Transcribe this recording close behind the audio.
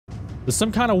There's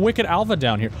some kind of wicked alpha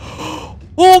down here.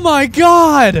 Oh my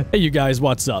god! Hey you guys,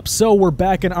 what's up? So we're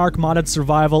back in ARK modded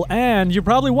survival, and you're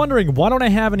probably wondering, why don't I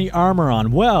have any armor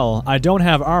on? Well, I don't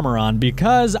have armor on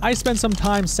because I spent some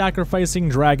time sacrificing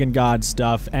dragon god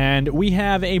stuff, and we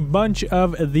have a bunch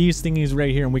of these thingies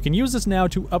right here, and we can use this now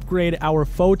to upgrade our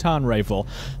photon rifle.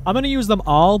 I'm gonna use them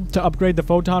all to upgrade the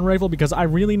photon rifle because I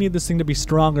really need this thing to be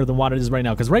stronger than what it is right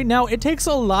now, because right now it takes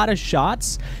a lot of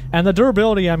shots, and the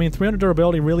durability, I mean 300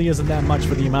 durability really isn't that much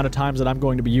for the amount of times that I'm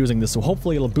going to be using this, so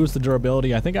hopefully it'll boost the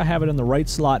durability. I think I have it in the right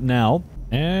slot now.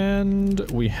 And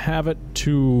we have it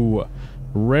to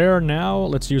rare now.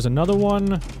 Let's use another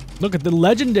one. Look at the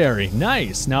legendary.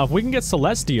 Nice. Now, if we can get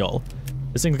Celestial,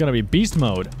 this thing's gonna be beast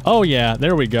mode. Oh yeah,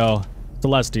 there we go.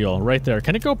 Celestial, right there.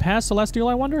 Can it go past Celestial,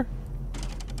 I wonder?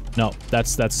 No,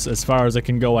 that's as far as it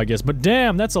can go, I guess. But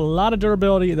damn, that's a lot of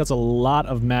durability. That's a lot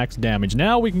of max damage.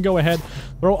 Now we can go ahead,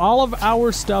 throw all of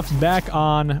our stuff back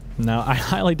on. Now, I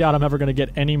highly doubt I'm ever going to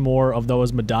get any more of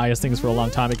those Medias things for a long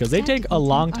time because they take a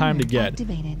long time to get.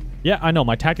 Yeah, I know.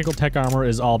 My tactical tech armor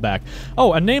is all back.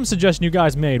 Oh, a name suggestion you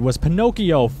guys made was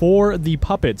Pinocchio for the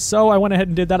puppet. So I went ahead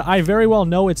and did that. I very well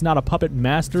know it's not a puppet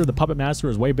master. The puppet master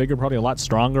is way bigger, probably a lot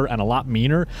stronger, and a lot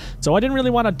meaner. So I didn't really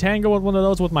want to tango with one of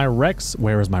those with my Rex.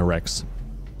 Where is my Rex?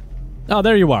 Oh,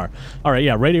 there you are. All right,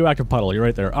 yeah, radioactive puddle. You're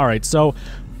right there. All right, so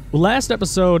last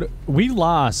episode, we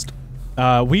lost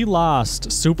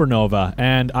Supernova,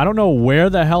 and I don't know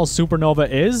where the hell Supernova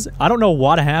is. I don't know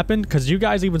what happened, because you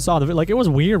guys even saw the video. Like, it was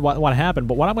weird what happened,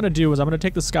 but what I'm going to do is I'm going to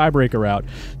take the Skybreaker out,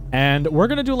 and we're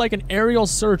going to do, like, an aerial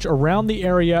search around the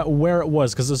area where it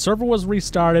was, because the server was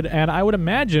restarted, and I would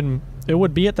imagine it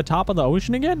would be at the top of the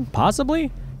ocean again?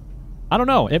 Possibly? I don't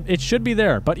know. It should be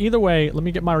there, but either way, let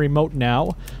me get my remote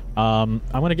now. I'm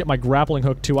gonna get my grappling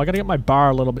hook too. I gotta get my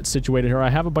bar a little bit situated here. I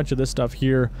have a bunch of this stuff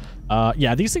here.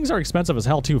 Yeah, these things are expensive as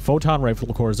hell too. Photon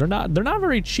rifle cores. They're not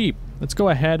very cheap. Let's go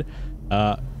ahead,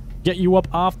 get you up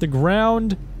off the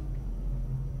ground,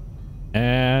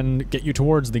 and get you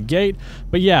towards the gate.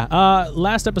 But yeah,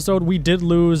 last episode we did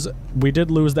lose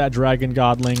that dragon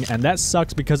godling, and that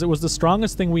sucks because it was the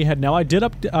strongest thing we had. Now I did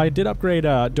upgrade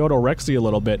Dodo Rexy a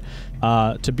little bit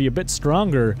to be a bit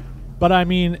stronger, but I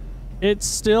mean, it's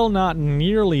still not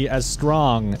nearly as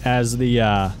strong as the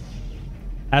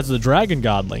dragon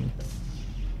godling.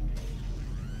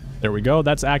 There we go.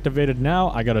 That's activated now.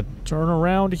 I gotta turn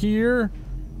around here.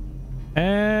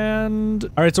 And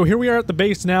all right, so here we are at the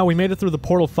base now. We made it through the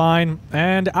portal fine,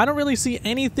 and I don't really see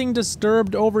anything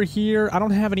disturbed over here. I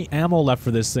don't have any ammo left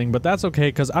for this thing, but that's okay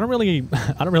because I don't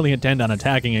really intend on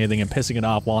attacking anything and pissing it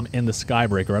off while I'm in the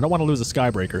Skybreaker. I don't want to lose a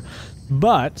Skybreaker.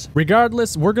 But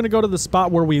regardless, we're gonna go to the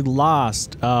spot where we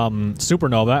lost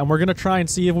Supernova, and we're gonna try and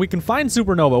see if we can find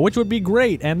Supernova, which would be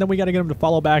great. And then we gotta get him to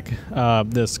follow back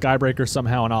the Skybreaker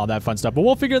somehow and all that fun stuff. But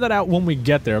we'll figure that out when we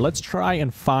get there. Let's try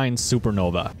and find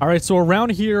Supernova. All right, so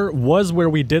around here was where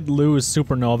we did lose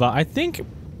Supernova. I think,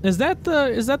 is that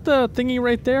the thingy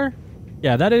right there?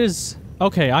 Yeah, that is.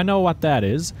 Okay, I know what that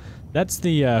is. That's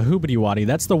the Hoobity Waddy.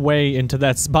 That's the way into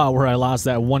that spot where I lost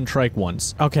that one trike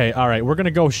once. Okay, all right, we're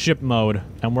gonna go ship mode,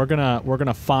 and we're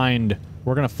gonna find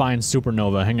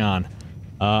Supernova. Hang on.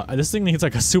 This thing needs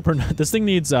like this thing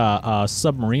needs a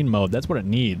submarine mode. That's what it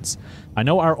needs. I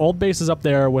know our old base is up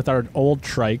there with our old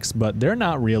trikes, but they're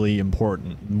not really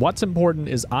important. What's important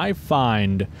is I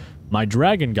find my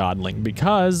dragon godling,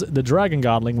 because the dragon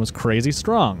godling was crazy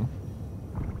strong.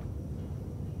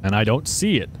 And I don't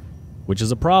see it, which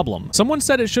is a problem. Someone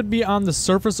said it should be on the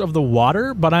surface of the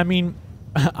water, but I mean,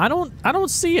 I don't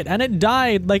see it, and it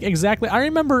died like exactly. I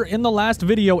remember in the last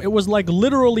video, it was like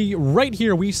literally right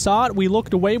here. We saw it, we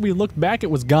looked away, we looked back, it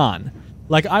was gone.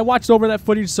 Like, I watched over that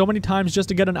footage so many times just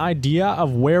to get an idea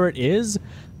of where it is,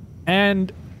 and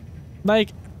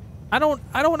like, I don't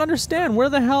understand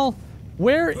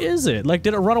where is it? Like,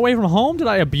 did it run away from home? Did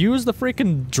I abuse the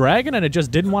freaking dragon and it just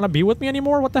didn't want to be with me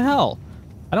anymore? What the hell?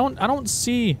 I don't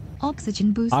see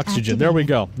oxygen boost. Oxygen. Activated. There we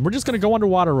go. We're just gonna go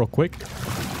underwater real quick.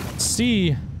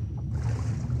 See,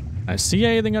 I see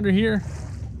anything under here?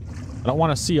 I don't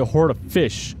want to see a horde of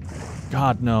fish.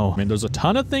 God, no. I mean, there's a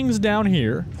ton of things down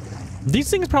here.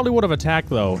 These things probably would have attacked,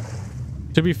 though.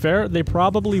 To be fair, they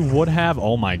probably would have.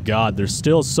 Oh my god, there's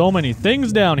still so many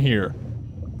things down here.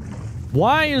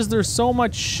 Why is there so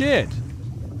much shit?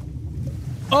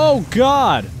 Oh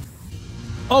god.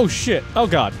 Oh shit. Oh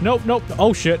god. Nope, nope.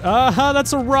 Oh shit.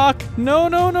 That's a rock. No,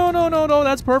 no, no, no, no, no.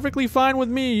 That's perfectly fine with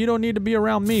me. You don't need to be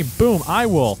around me. Boom. I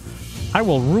will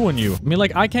ruin you. I mean,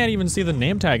 like, I can't even see the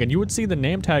name tag, and you would see the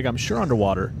name tag, I'm sure,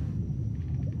 underwater.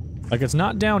 Like, it's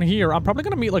not down here. I'm probably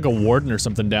gonna meet, like, a warden or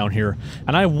something down here.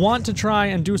 And I want to try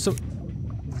and do some...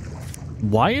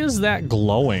 Why is that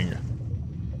glowing?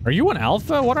 Are you an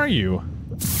alpha? What are you?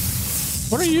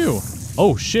 What are you?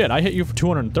 Oh shit, I hit you for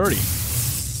 230.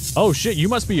 Oh shit, you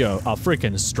must be a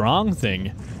freaking strong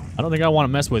thing. I don't think I want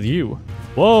to mess with you.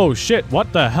 Whoa, shit,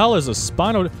 what the hell is a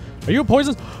Spino? Are you a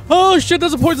poison? Oh shit,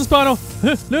 there's a poison Spino!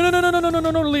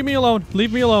 No, leave me alone.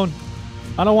 Leave me alone.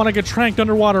 I don't want to get tranked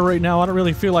underwater right now. I don't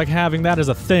really feel like having that as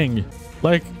a thing.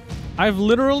 Like, I've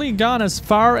literally gone as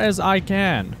far as I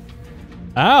can.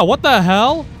 Ah, what the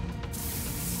hell?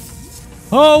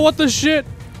 Oh, what the shit?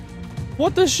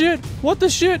 What the shit? What the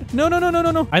shit? No.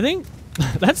 I think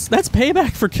that's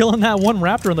payback for killing that one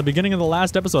raptor in the beginning of the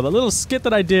last episode. That little skit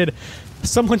that I did.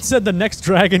 Someone said the next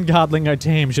dragon godling I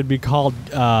tame should be called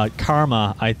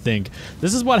karma, I think.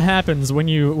 This is what happens when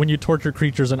you torture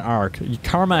creatures in ARK.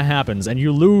 Karma happens and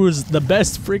you lose the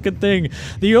best freaking thing.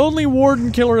 The only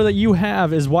warden killer that you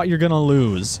have is what you're gonna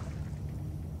lose.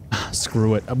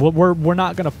 Screw it. We're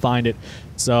not gonna find it.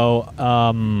 So,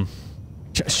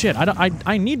 shit,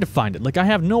 I need to find it. Like, I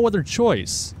have no other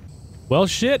choice. Well,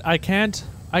 shit, I can't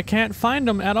find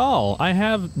them at all. I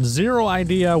have zero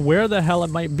idea where the hell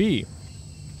it might be.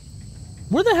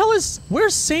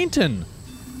 Where's Satan?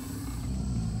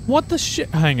 What the shit?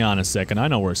 Hang on a second, I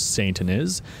know where Satan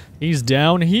is. He's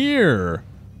down here.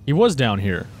 He was down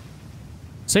here.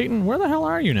 Satan, where the hell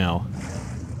are you now?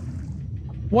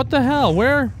 What the hell?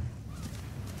 Where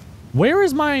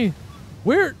is my...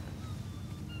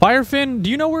 Firefin, do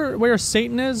you know where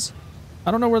Satan is? I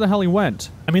don't know where the hell he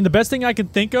went. I mean, the best thing I can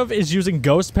think of is using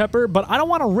Ghost Pepper, but I don't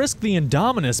want to risk the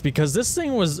Indominus because this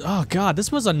thing was, oh god,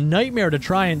 this was a nightmare to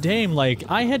try and tame. Like,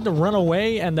 I had to run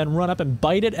away and then run up and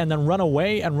bite it and then run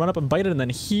away and run up and bite it and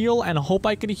then heal and hope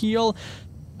I could heal.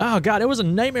 Oh god, it was a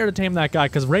nightmare to tame that guy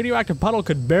because Radioactive Puddle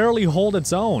could barely hold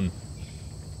its own.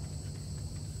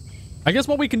 I guess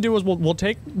what we can do is we'll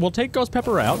take Ghost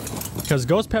Pepper out because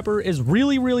Ghost Pepper is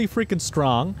really freaking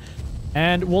strong.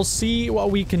 And we'll see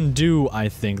what we can do, I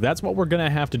think. That's what we're gonna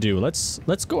have to do. Let's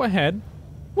go ahead.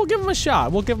 We'll give him a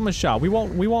shot. We'll give him a shot. We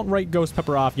won't write Ghost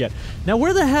Pepper off yet. Now,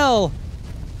 where the hell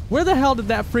did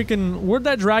that freaking... Where'd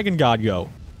that dragon god go?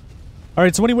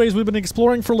 Alright, so anyways, we've been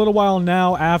exploring for a little while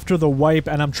now after the wipe,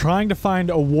 and I'm trying to find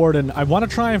a warden. I want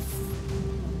to try and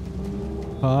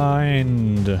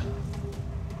find... I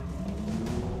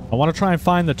want to try and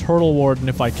find the turtle warden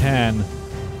if I can.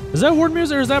 Is that warden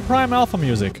music or is that Prime Alpha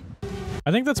music? I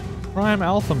think that's Prime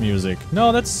Alpha music.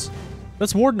 No, that's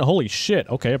Warden. Holy shit.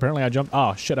 Okay, apparently I jumped.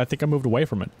 Oh, shit, I think I moved away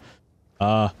from it.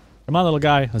 Come on, little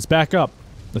guy. Let's back up.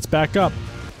 Let's back up.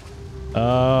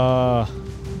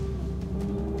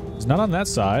 It's not on that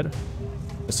side.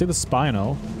 I see the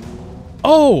Spino.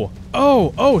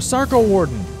 Oh, Sarco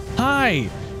Warden. Hi.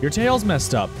 Your tail's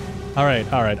messed up. All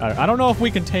right. I don't know if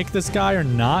we can take this guy or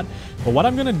not, but what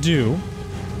I'm gonna do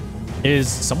is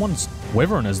someone's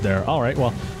Wyvern is there. Alright, well,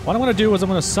 what I'm gonna do is I'm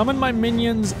gonna summon my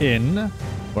minions in.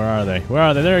 Where are they? Where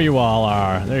are they? There you all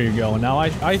are. There you go. And now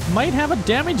I might have a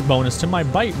damage bonus to my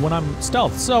bite when I'm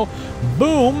stealth. So,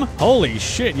 boom! Holy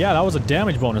shit, yeah, that was a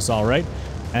damage bonus, alright.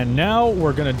 And now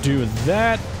we're gonna do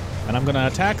that. And I'm gonna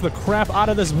attack the crap out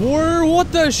of this war.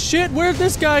 What the shit? Where'd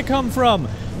this guy come from?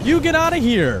 You get out of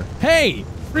here! Hey!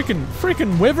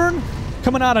 Freaking Wyvern?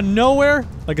 Coming out of nowhere?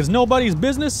 Like it's nobody's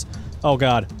business? Oh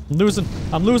god,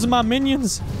 I'm losing my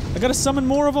minions. I gotta summon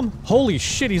more of them. Holy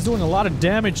shit, he's doing a lot of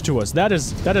damage to us. That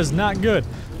is not good.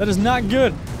 That is not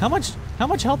good. How much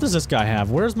health does this guy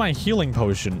have? Where's my healing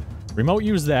potion? Remote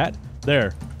use that.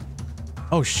 There.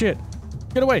 Oh shit.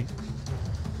 Get away.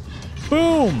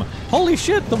 Boom! Holy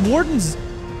shit, the warden's...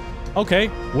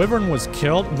 Okay, Wyvern was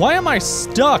killed. Why am I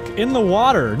stuck in the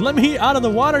water? Let me out of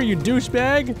the water, you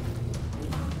douchebag!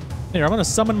 Here, I'm gonna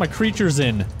summon my creatures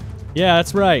in. Yeah,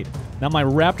 that's right. Now my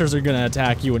raptors are gonna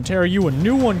attack you and tear you a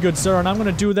new one, good sir, and I'm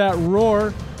gonna do that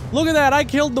roar. Look at that, I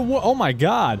killed the oh my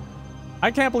god. I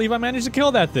can't believe I managed to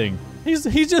kill that thing. He's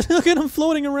just, look at him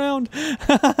floating around.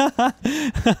 Alright,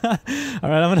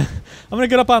 I'm gonna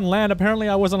get up on land. Apparently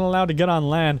I wasn't allowed to get on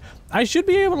land. I should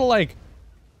be able to, like...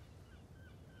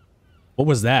 What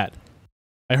was that?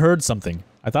 I heard something.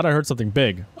 I thought I heard something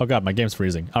big. Oh god, my game's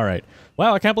freezing. Alright.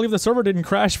 Wow, I can't believe the server didn't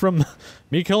crash from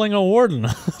me killing a warden.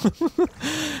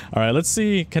 Alright, let's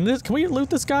see. Can we loot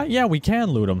this guy? Yeah, we can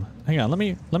loot him. Hang on, let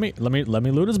me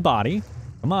loot his body.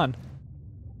 Come on.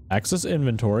 Access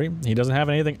inventory. He doesn't have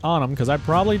anything on him because I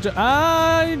probably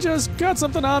I just got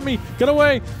something on me. Get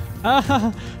away.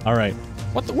 Alright.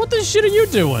 What the shit are you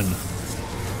doing?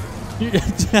 You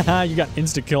got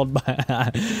insta-killed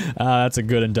by... that's a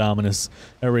good Indominus.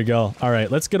 There we go.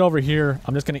 Alright, let's get over here.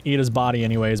 I'm just gonna eat his body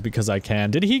anyways because I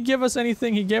can. Did he give us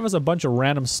anything? He gave us a bunch of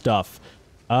random stuff.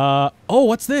 Oh,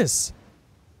 what's this?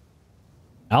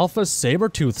 Alpha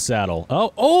Sabertooth saddle.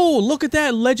 Oh, look at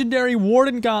that. Legendary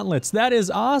Warden gauntlets. That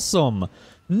is awesome.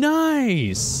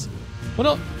 Nice.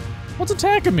 What's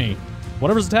attacking me?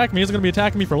 Whatever's attacking me isn't going to be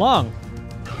attacking me for long.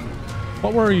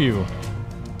 What were you?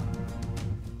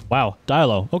 Wow,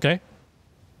 Dilo. Okay.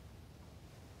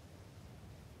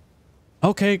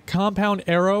 Okay, compound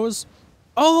arrows.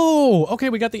 Oh, okay,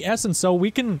 we got the essence, so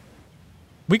we can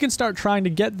start trying to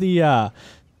get the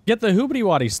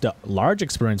hoobity-waddy stuff. Large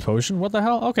experience potion. What the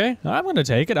hell? Okay, I'm gonna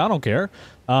take it. I don't care.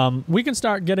 We can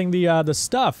start getting the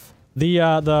stuff.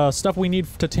 The stuff we need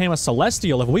to tame a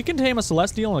Celestial. If we can tame a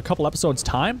Celestial in a couple episodes'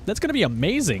 time, that's gonna be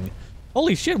amazing.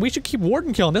 Holy shit, we should keep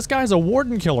Warden killing. This guy's a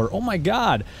Warden killer. Oh my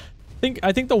god.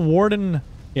 I think the Warden...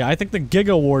 Yeah, I think the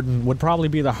Giga Warden would probably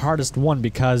be the hardest one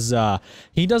because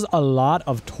he does a lot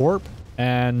of torp.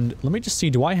 And let me just see,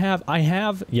 do I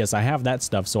have... Yes, I have that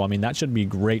stuff, so I mean, that should be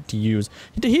great to use.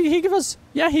 He gave us...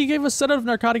 Yeah, he gave us sedative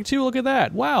narcotic too, look at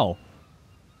that. Wow.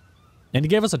 And he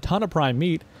gave us a ton of prime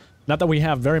meat. Not that we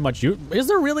have very much use. Is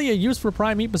there really a use for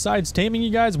prime meat besides taming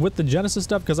you guys with the Genesis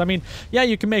stuff? Because, I mean, yeah,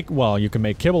 you can make, well, you can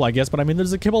make kibble, I guess, but I mean,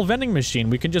 there's a kibble vending machine.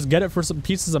 We can just get it for some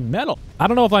pieces of metal. I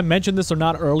don't know if I mentioned this or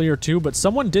not earlier, too, but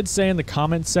someone did say in the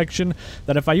comments section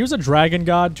that if I use a dragon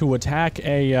god to attack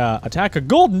a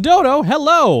golden dodo,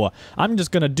 hello! I'm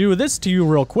just gonna do this to you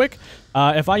real quick.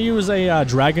 If I use a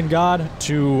dragon god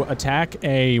to attack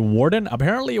a warden,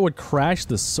 apparently it would crash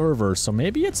the server, so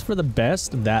maybe it's for the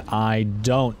best that I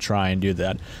don't try and do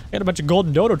that. I got a bunch of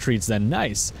golden dodo treats then,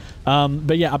 nice.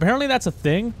 But yeah, apparently that's a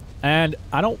thing, and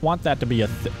I don't want that to be a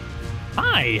thing.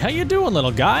 Hi, how you doing,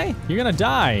 little guy? You're gonna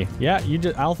die. Yeah,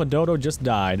 Alpha Dodo just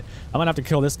died. I'm gonna have to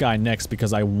kill this guy next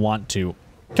because I want to.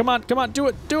 Come on, do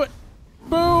it,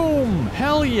 Boom!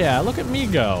 Hell yeah, look at me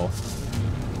go.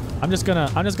 I'm just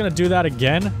gonna do that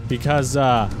again because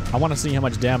I want to see how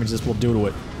much damage this will do to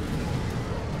it.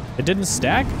 It didn't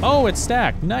stack? Oh, it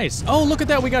stacked. Nice. Oh, look at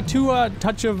that. We got two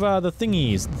touch of the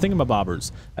thingies,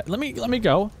 thingamabobbers. Let me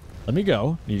go. Let me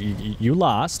go. You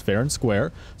lost, fair and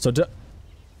square. So,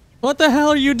 what the hell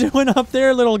are you doing up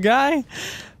there, little guy?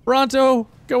 Bronto,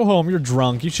 go home. You're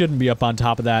drunk. You shouldn't be up on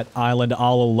top of that island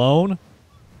all alone.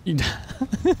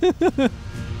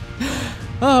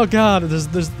 Oh god,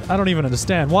 I don't even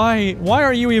understand. Why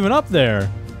are you even up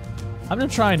there? I'm gonna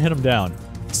try and hit him down.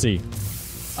 Let's see.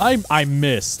 I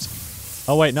missed.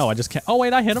 Oh wait, no, I just can't. Oh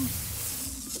wait, I hit him.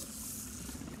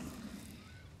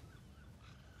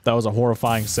 That was a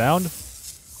horrifying sound.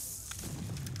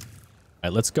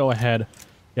 Alright, let's go ahead.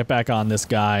 Get back on this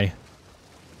guy.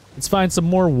 Let's find some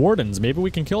more wardens. Maybe we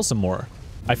can kill some more.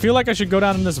 I feel like I should go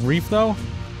down in this reef though.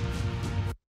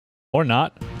 Or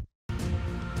not.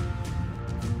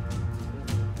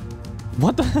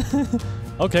 What the?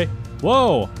 Okay.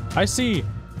 Whoa. I see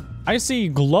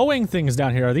glowing things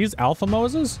down here. Are these alpha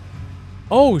Moses?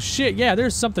 Oh shit. Yeah,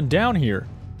 there's something down here.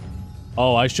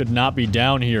 Oh, I should not be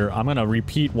down here. I'm gonna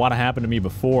repeat what happened to me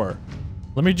before.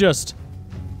 Let me just...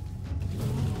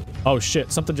 Oh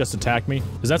shit. Something just attacked me.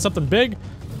 Is that something big?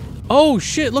 Oh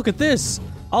shit. Look at this.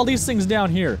 All these things down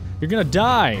here. You're gonna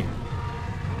die.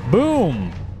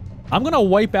 Boom. I'm gonna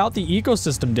wipe out the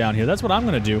ecosystem down here. That's what I'm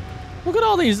gonna do. Look at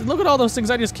all these. Look at all those things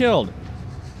I just killed.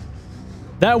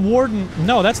 That warden.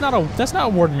 No, that's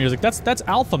not warden music. That's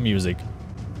alpha music.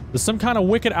 There's some kind of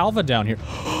wicked alpha down here.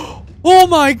 Oh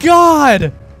my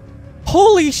god!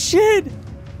 Holy shit!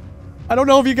 I don't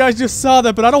know if you guys just saw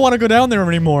that, but I don't want to go down there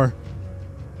anymore.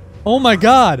 Oh my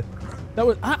god! That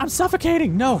was. I'm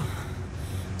suffocating. No.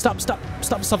 Stop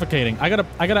suffocating. I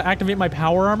gotta activate my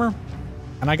power armor,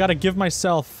 and I gotta give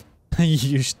myself.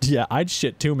 Yeah, I'd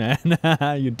shit too, man.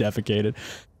 You defecated.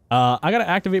 I gotta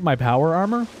activate my power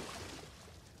armor.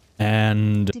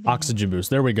 And oxygen boost.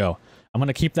 There we go. I'm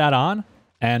gonna keep that on.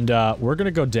 And we're gonna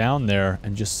go down there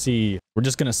and just see. We're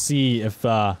just gonna see if...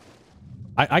 I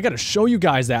gotta show you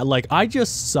guys that. Like, I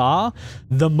just saw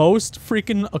the most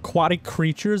freaking aquatic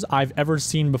creatures I've ever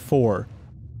seen before.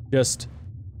 Just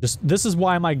this is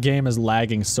why my game is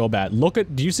lagging so bad. Look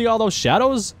at... Do you see all those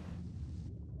shadows?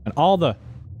 And all the...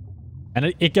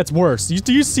 And it gets worse.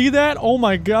 Do you see that? Oh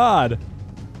my god.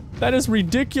 That is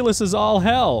ridiculous as all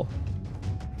hell.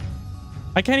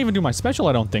 I can't even do my special,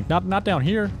 I don't think. Not down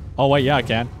here. Oh wait, yeah, I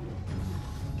can.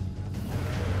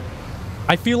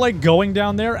 I feel like going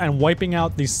down there and wiping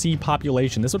out the sea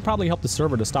population. This would probably help the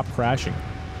server to stop crashing.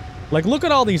 Like, look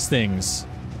at all these things.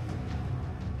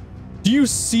 Do you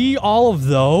see all of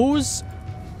those?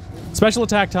 Special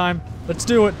attack time. Let's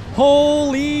do it.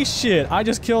 Holy shit. I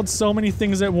just killed so many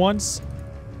things at once.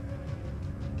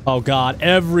 Oh god,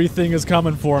 everything is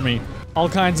coming for me. All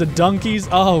kinds of donkeys.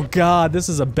 Oh god, this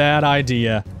is a bad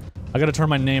idea. I gotta turn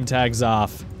my name tags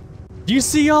off. Do you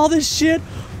see all this shit?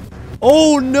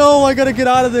 Oh no, I gotta get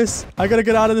out of this. I gotta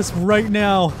get out of this right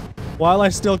now while I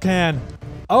still can.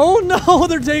 Oh no,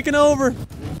 they're taking over.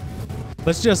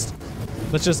 Let's just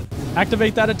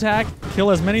activate that attack,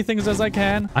 kill as many things as I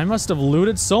can. I must have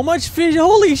looted so much fish.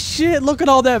 Holy shit, look at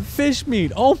all that fish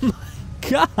meat. Oh my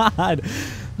god.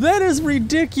 That is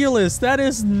ridiculous. That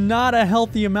is not a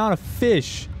healthy amount of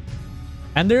fish.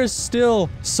 And there's still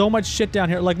so much shit down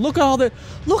here. Like, look at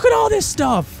all this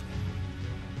stuff.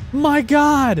 My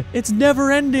god, it's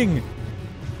never ending.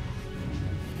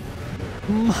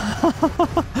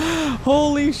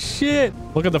 Holy shit.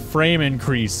 Look at the frame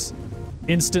increase.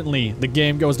 Instantly, the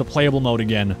game goes to playable mode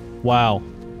again. Wow.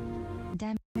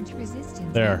 Damage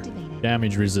resistance there. activated.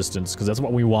 Damage resistance, because that's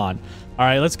what we want.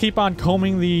 Alright, let's keep on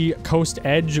combing the coast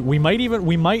edge. We might...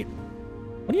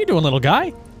 What are you doing, little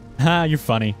guy? Ha, you're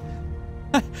funny.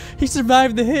 He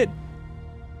survived the hit.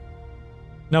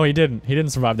 No, he didn't. He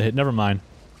didn't survive the hit. Never mind.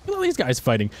 Look at all these guys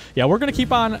fighting. Yeah, we're gonna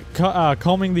keep on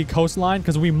combing the coastline,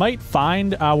 because we might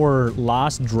find our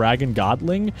lost dragon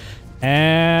godling.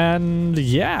 And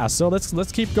yeah, so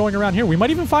let's keep going around here. We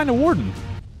might even find a warden.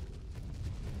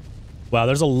 Wow,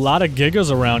 there's a lot of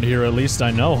gigas around here, at least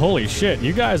I know. Holy shit,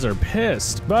 you guys are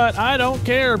pissed. But I don't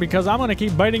care, because I'm gonna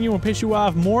keep biting you and piss you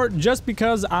off more just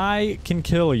because I can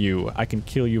kill you. I can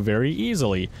kill you very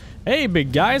easily. Hey,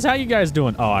 big guys, how you guys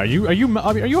doing? Oh, are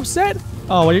you upset?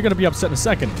 Oh, well, you're gonna be upset in a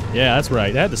second. Yeah, that's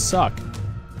right. That had to suck.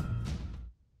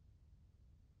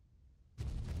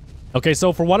 Okay,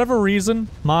 so for whatever reason,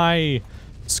 my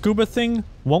scuba thing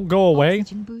won't go away.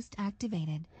 Oxygen boost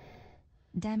activated.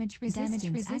 Damage resistance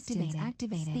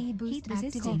activated. Speed boost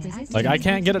activated. Like, I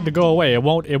can't get it to go away. It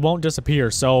won't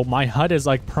disappear. So my HUD is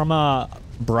like perma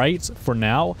bright for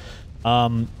now.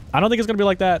 I don't think it's gonna be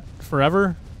like that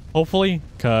forever, hopefully,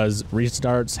 because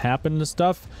restarts happen and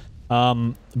stuff.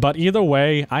 But either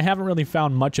way, I haven't really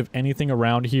found much of anything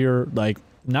around here. Like,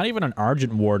 not even an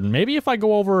Argent Warden. Maybe if I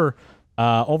go over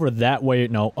that way,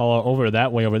 over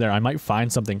that way over there, I might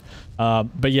find something.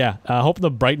 But yeah, hope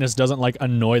the brightness doesn't like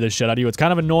annoy the shit out of you. It's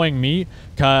kind of annoying me.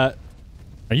 Are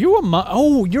you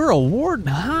oh, you're a warden.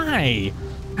 Hi.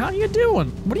 How you doing?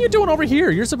 What are you doing over here?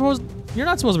 You're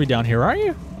not supposed to be down here, are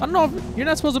you? I don't know if you're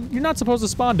not supposed to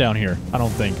spawn down here, I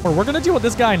don't think. Or we're gonna deal with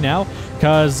this guy now,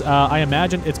 because I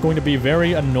imagine it's going to be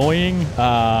very annoying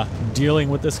dealing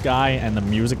with this guy and the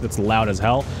music that's loud as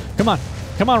hell. Come on,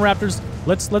 Raptors.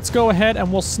 Let's go ahead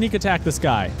and we'll sneak attack this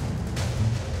guy.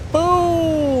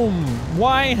 Boom!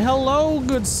 Why, hello,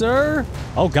 good sir.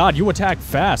 Oh god, you attack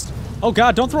fast. Oh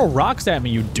god, don't throw rocks at me,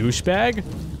 you douchebag.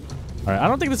 Alright, I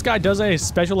don't think this guy does any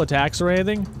special attacks or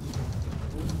anything.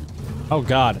 Oh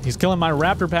god, he's killing my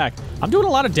raptor pack. I'm doing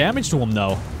a lot of damage to him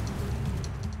though.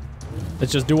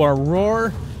 Let's just do our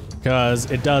roar,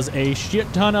 because it does a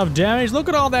shit ton of damage. Look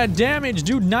at all that damage,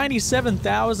 dude.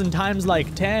 97,000 times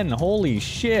like 10. Holy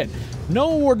shit.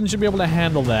 No warden should be able to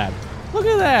handle that. Look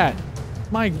at that.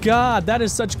 My god, that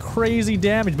is such crazy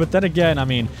damage. But then again, I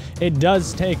mean, it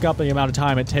does take up the amount of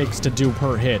time it takes to do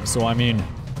per hit. So, I mean,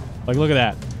 like, look at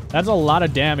that. That's a lot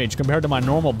of damage compared to my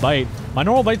normal bite. My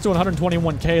normal bite's doing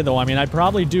 121k, though. I mean, I'd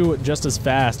probably do it just as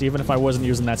fast, even if I wasn't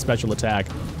using that special attack.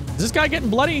 Is this guy getting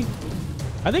bloody?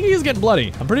 I think he's getting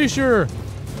bloody. I'm pretty sure.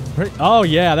 Oh,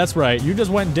 yeah, that's right. You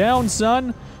just went down,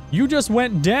 son. You just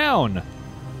went down.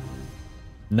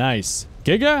 Nice.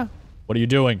 Giga? What are you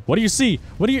doing? What do you see?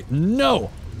 What do you...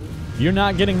 No! You're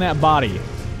not getting that body.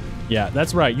 Yeah,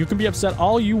 that's right. You can be upset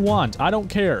all you want. I don't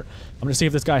care. I'm gonna see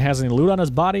if this guy has any loot on his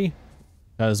body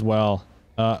as well.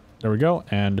 There we go.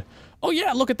 And... oh,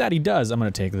 yeah, look at that. He does. I'm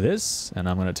gonna take this, and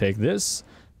I'm gonna take this.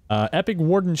 Epic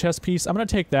Warden chest piece. I'm gonna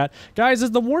take that. Guys,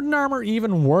 is the Warden armor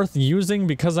even worth using?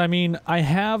 Because, I mean, I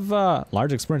have,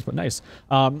 large experience, but nice.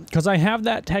 Because I have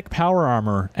that tech power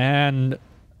armor, and,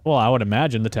 well, I would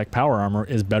imagine the tech power armor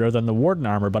is better than the Warden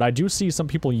armor, but I do see some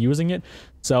people using it.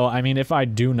 So, I mean, if I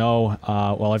do know,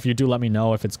 well, if you do let me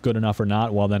know if it's good enough or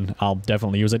not, well, then I'll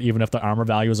definitely use it, even if the armor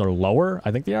values are lower.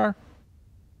 I think they are.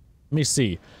 Let me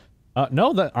see.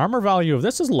 No, the armor value of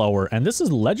this is lower, and this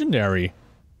is legendary.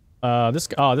 This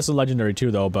is legendary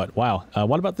too, though, but wow.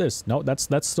 What about this? No,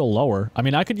 that's still lower. I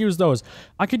mean, I could use those.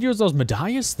 I could use those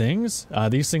Medias things.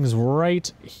 These things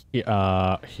right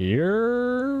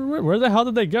here. Where the hell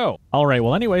did they go? All right,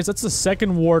 well, anyways, that's the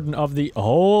second warden of the...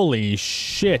 holy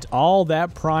shit, all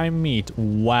that prime meat.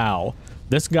 Wow.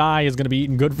 This guy is going to be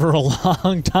eating good for a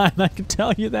long time, I can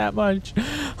tell you that much.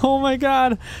 Oh my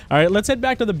god. All right, let's head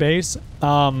back to the base.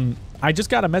 I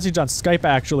just got a message on Skype,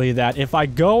 actually, that if I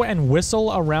go and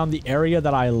whistle around the area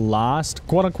that I lost,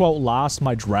 quote-unquote lost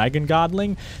my dragon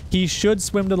godling, he should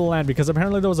swim to the land, because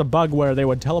apparently there was a bug where they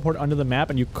would teleport under the map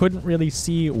and you couldn't really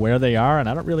see where they are, and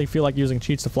I don't really feel like using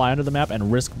cheats to fly under the map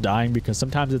and risk dying, because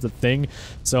sometimes it's a thing.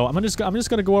 So I'm just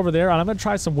gonna go over there, and I'm gonna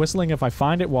try some whistling. If I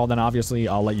find it, well, then obviously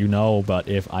I'll let you know, but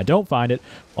if I don't find it,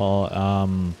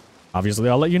 well, obviously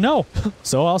I'll let you know.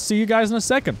 So I'll see you guys in a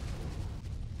second.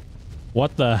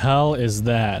 What the hell is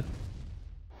that?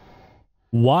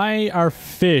 Why are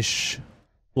fish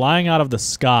flying out of the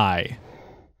sky?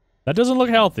 That doesn't look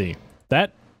healthy.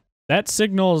 That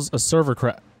signals a server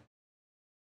crash.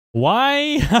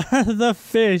 Why are the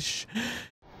fish?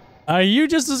 Are you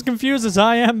just as confused as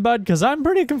I am, bud? Because I'm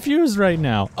pretty confused right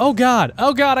now. Oh god,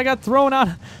 I got thrown out.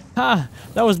 Ha,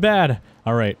 that was bad.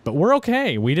 All right, but we're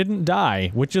okay. We didn't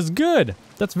die, which is good.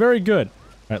 That's very good.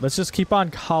 All right, let's just keep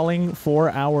on calling for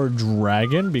our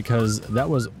dragon, because that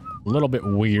was a little bit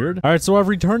weird. All right, so I've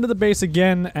returned to the base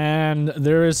again, and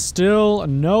there is still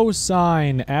no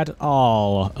sign at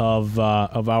all of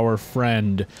our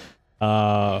friend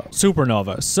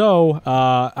Supernova. So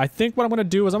I think what I'm gonna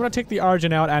do is I'm gonna take the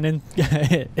Argent out, and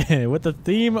in with the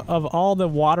theme of all the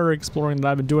water exploring that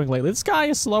I've been doing lately, this guy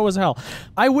is slow as hell.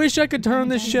 I wish I could turn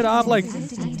this shit off. Like,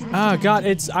 god,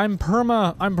 I'm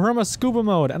perma scuba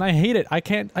mode, and I hate it. I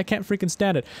can't freaking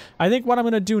stand it. I think what I'm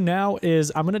gonna do now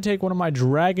is I'm gonna take one of my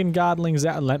dragon godlings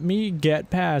out. Let me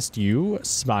get past you,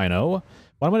 Spino.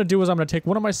 What I'm going to do is I'm going to take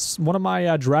one of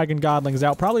my dragon godlings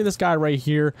out, probably this guy right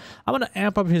here. I'm going to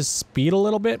amp up his speed a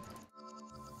little bit.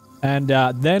 And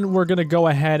then we're going to go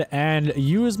ahead and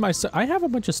use my... I have a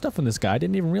bunch of stuff in this guy. I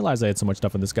didn't even realize I had so much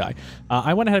stuff in this guy.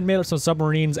 I went ahead and made up some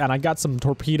submarines, and I got some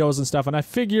torpedoes and stuff, and I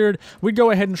figured we'd go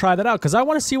ahead and try that out, because I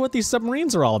want to see what these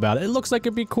submarines are all about. It looks like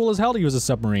it'd be cool as hell to use a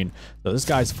submarine. So this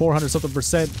guy's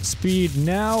 400-something% speed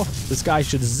now. This guy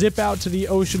should zip out to the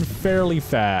ocean fairly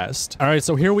fast. All right,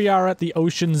 so here we are at the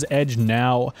ocean's edge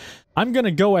now. I'm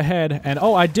gonna go ahead and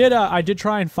I did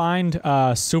try and find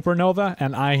Supernova,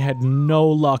 and I had no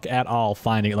luck at all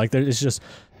finding it. Like, it's just,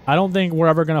 I don't think we're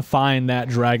ever gonna find that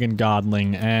dragon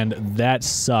godling, and that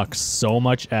sucks so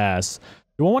much ass.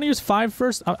 Do I want to use 5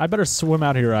 first? I better swim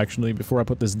out here actually before I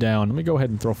put this down. Let me go ahead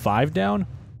and throw 5 down.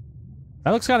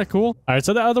 That looks kind of cool. All right,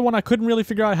 so the other one I couldn't really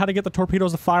figure out how to get the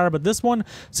torpedoes to fire, but this one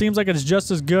seems like it's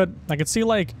just as good. I can see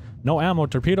like no ammo,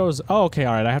 torpedoes. Oh, okay,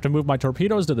 all right. I have to move my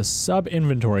torpedoes to the sub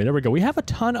inventory. There we go. We have a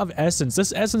ton of essence.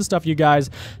 This essence stuff, you guys,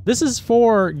 this is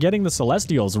for getting the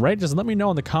Celestials, right? Just let me know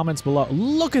in the comments below.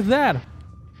 Look at that.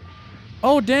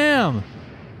 Oh, damn.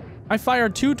 I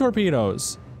fired 2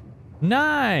 torpedoes.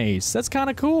 Nice. That's kind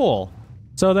of cool.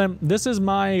 So then this is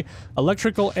my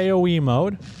electrical AoE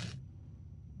mode.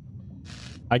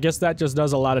 I guess that just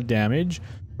does a lot of damage.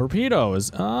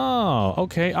 Torpedoes. Oh,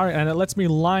 okay. All right, and it lets me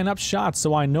line up shots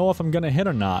so I know if I'm gonna hit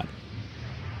or not.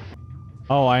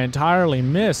 Oh, I entirely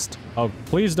missed. Oh,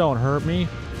 please don't hurt me.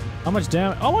 How much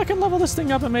damage? Oh, I can level this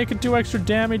thing up and make it do extra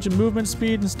damage and movement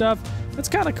speed and stuff. That's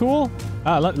kind of cool.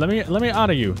 Let me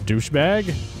honor you,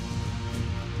 douchebag.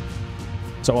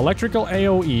 So electrical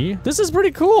AoE. This is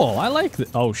pretty cool. I like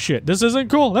this. Oh shit, this isn't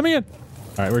cool. Let me in.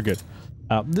 All right, we're good.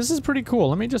 This is pretty cool.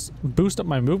 Let me just boost up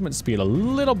my movement speed a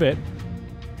little bit.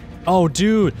 Oh,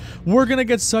 dude, we're gonna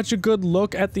get such a good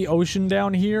look at the ocean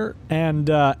down here, and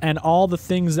all the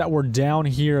things that were down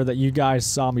here that you guys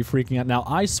saw me freaking out. Now,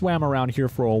 I swam around here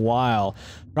for a while,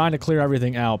 trying to clear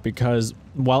everything out because,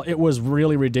 well, it was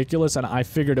really ridiculous, and I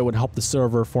figured it would help the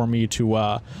server for me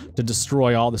to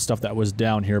destroy all the stuff that was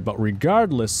down here. But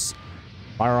regardless,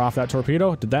 fire off that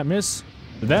torpedo. Did that miss?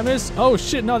 Did that miss? Oh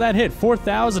shit! No, that hit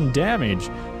 4,000 damage.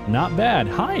 Not bad.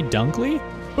 Hi, Dunkley.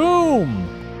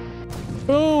 Boom.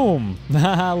 Boom!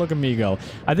 Haha, look at me go.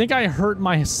 I think I hurt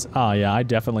my... Oh, yeah, I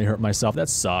definitely hurt myself. That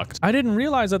sucked. I didn't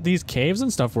realize that these caves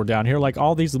and stuff were down here, like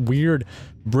all these weird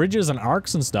bridges and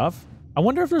arcs and stuff. I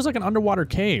wonder if there's like an underwater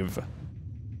cave.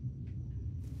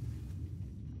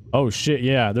 Oh, shit,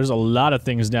 yeah. There's a lot of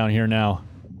things down here now.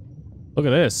 Look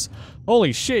at this.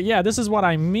 Holy shit, yeah, this is what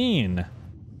I mean.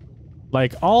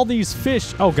 Like, all these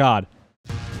fish... Oh, God.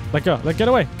 Let go. Get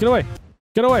away. Get away.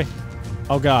 Get away.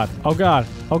 Oh god, oh god,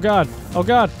 oh god, oh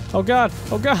god, oh god,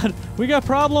 oh god, we got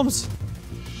problems.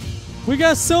 We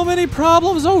got so many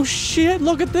problems. Oh shit,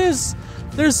 look at this.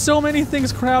 There's so many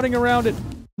things crowding around it.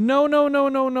 No, no, no,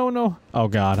 no, no, no. Oh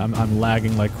god, I'm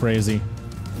lagging like crazy.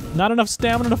 Not enough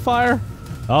stamina to fire.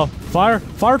 Oh, fire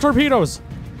torpedoes.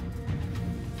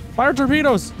 Fire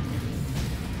torpedoes.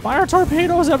 Fire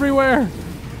torpedoes everywhere.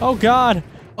 Oh god,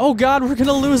 we're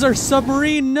gonna lose our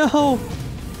submarine, no.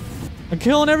 I'm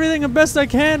killing everything the best I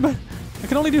can, but I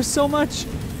can only do so much.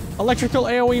 Electrical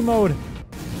AoE mode.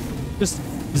 Just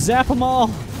zap them all.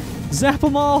 Zap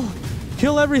them all.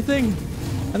 Kill everything.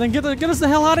 And then get us the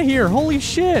hell out of here. Holy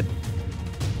shit.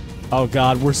 Oh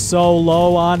god, we're so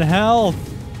low on health.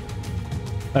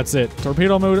 That's it.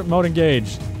 Torpedo mode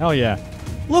engaged. Hell yeah.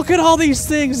 Look at all these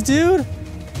things, dude.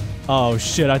 Oh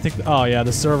shit, I think, oh yeah,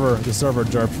 the server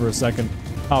jerked for a second.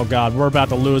 Oh god, we're about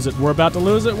to lose it. We're about to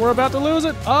lose it. We're about to lose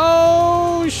it.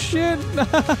 Oh shit.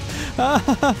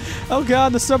 Oh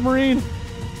god, the submarine.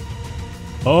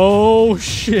 Oh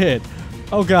shit.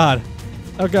 Oh god.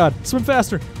 Oh god. Swim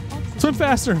faster. Swim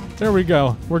faster. There we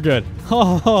go. We're good.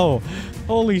 Oh,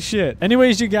 holy shit.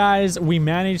 Anyways, you guys, we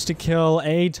managed to kill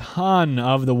a ton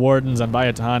of the wardens. And by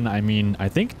a ton, I mean, I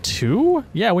think 2?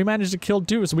 Yeah, we managed to kill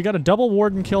 2. So we got a double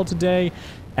warden kill today.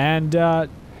 And,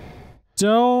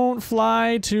 don't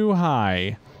fly too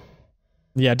high.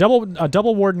 Yeah, a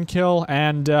double warden kill,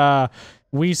 and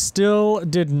we still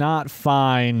did not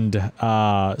find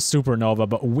Supernova,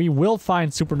 but we will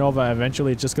find Supernova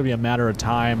eventually. It's just gonna be a matter of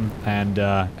time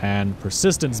and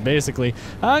persistence, basically.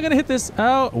 I'm gonna hit this.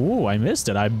 Oh, ooh, I missed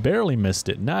it. I barely missed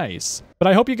it. Nice. But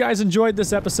I hope you guys enjoyed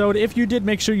this episode. If you did,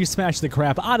 make sure you smash the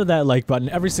crap out of that like button.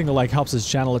 Every single like helps this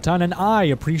channel a ton, and I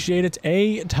appreciate it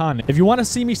a ton. If you want to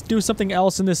see me do something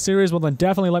else in this series, well then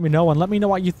definitely let me know, and let me know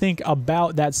what you think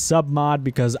about that sub mod,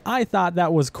 because I thought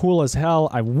that was cool as hell.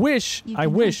 I wish.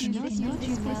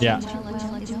 Yeah.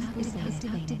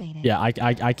 Yeah,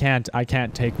 I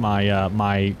can't take my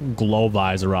my glow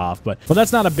visor off, but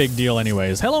that's not a big deal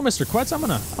anyways. Hello, Mr. Quetz. I'm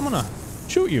gonna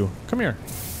shoot you. Come here.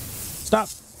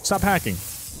 Stop hacking.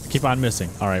 Keep on missing.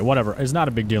 All right, whatever. It's not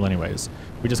a big deal anyways.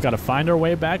 We just got to find our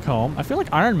way back home. I feel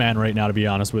like Iron Man right now, to be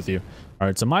honest with you. All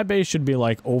right, so my base should be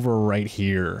like over right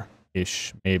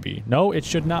here-ish, maybe. No, it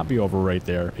should not be over right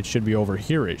there. It should be over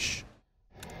here-ish.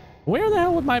 Where the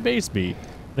hell would my base be?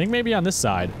 I think maybe on this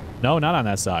side. No, not on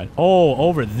that side. Oh,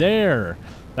 over there.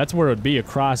 That's where it would be,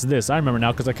 across this. I remember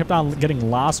now because I kept on getting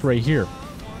lost right here.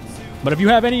 But if you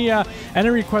have any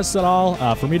requests at all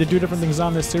for me to do different things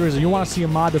on this series, or you want to see a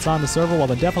mod that's on the server, well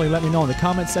then definitely let me know in the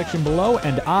comment section below,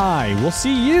 and I will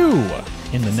see you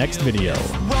in the next video.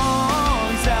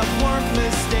 Wrongs that weren't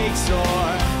mistakes or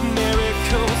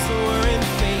miracles or in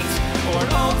fate, or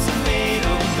an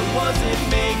ultimatum that wasn't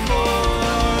made for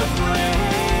break.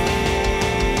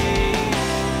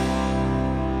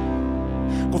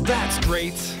 Well, that's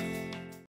great.